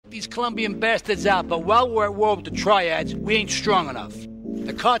these Colombian bastards out, but while we're at war with the triads, we ain't strong enough.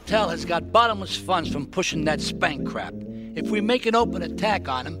 The cartel has got bottomless funds from pushing that spank crap. If we make an open attack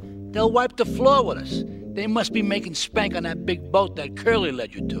on them, they'll wipe the floor with us. They must be making spank on that big boat that Curly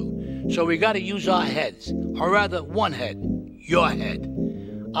led you to. So we gotta use our heads, or rather one head, your head.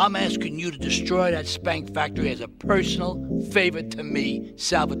 I'm asking you to destroy that spank factory as a personal favor to me,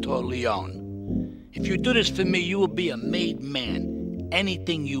 Salvatore Leone. If you do this for me, you will be a made man.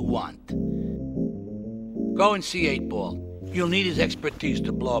 Anything you want. Go and see 8-Ball. You'll need his expertise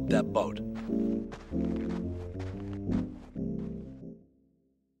to blow up that boat.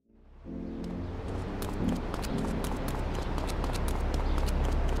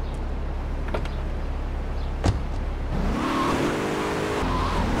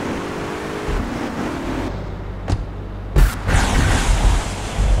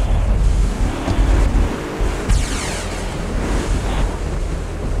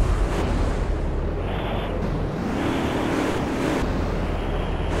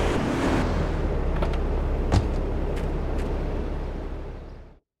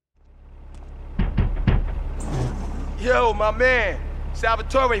 Yo, my man.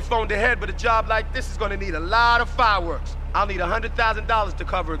 Salvatore phoned ahead, but a job like this is gonna need a lot of fireworks. I'll need $100,000 to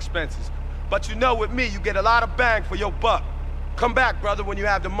cover expenses. But you know, with me, you get a lot of bang for your buck. Come back, brother, when you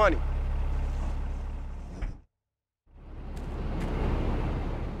have the money.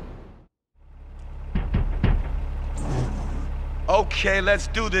 Okay, let's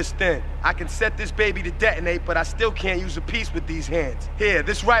do this then. I can set this baby to detonate, but I still can't use a piece with these hands. Here,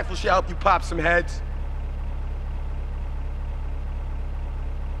 this rifle should help you pop some heads.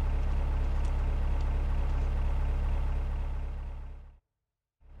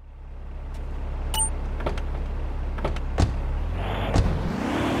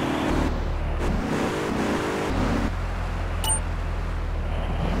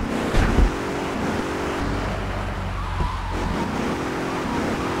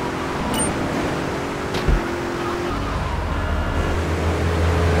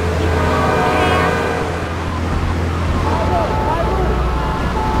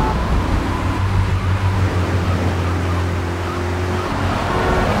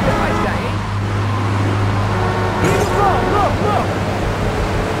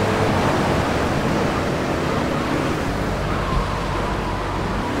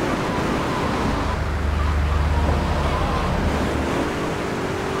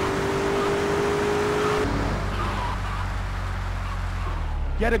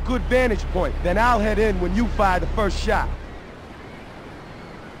 Get a good vantage point, then I'll head in when you fire the first shot.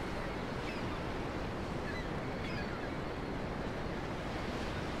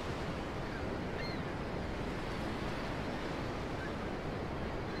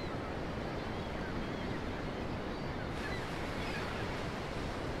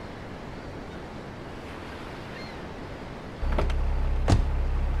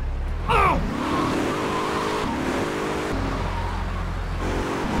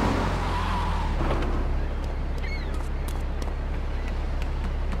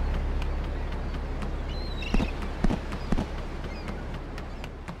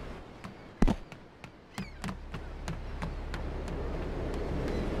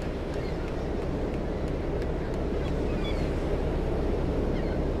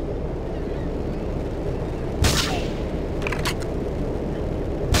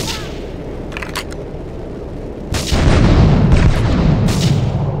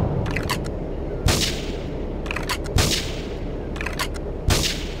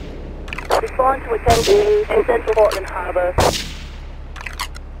 Respond to attention in Central Portland Harbor.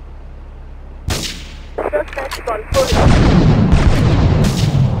 Suspect is on foot.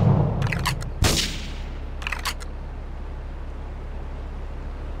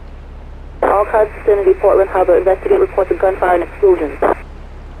 All cars vicinity Portland Harbor, investigate reports of gunfire and explosions.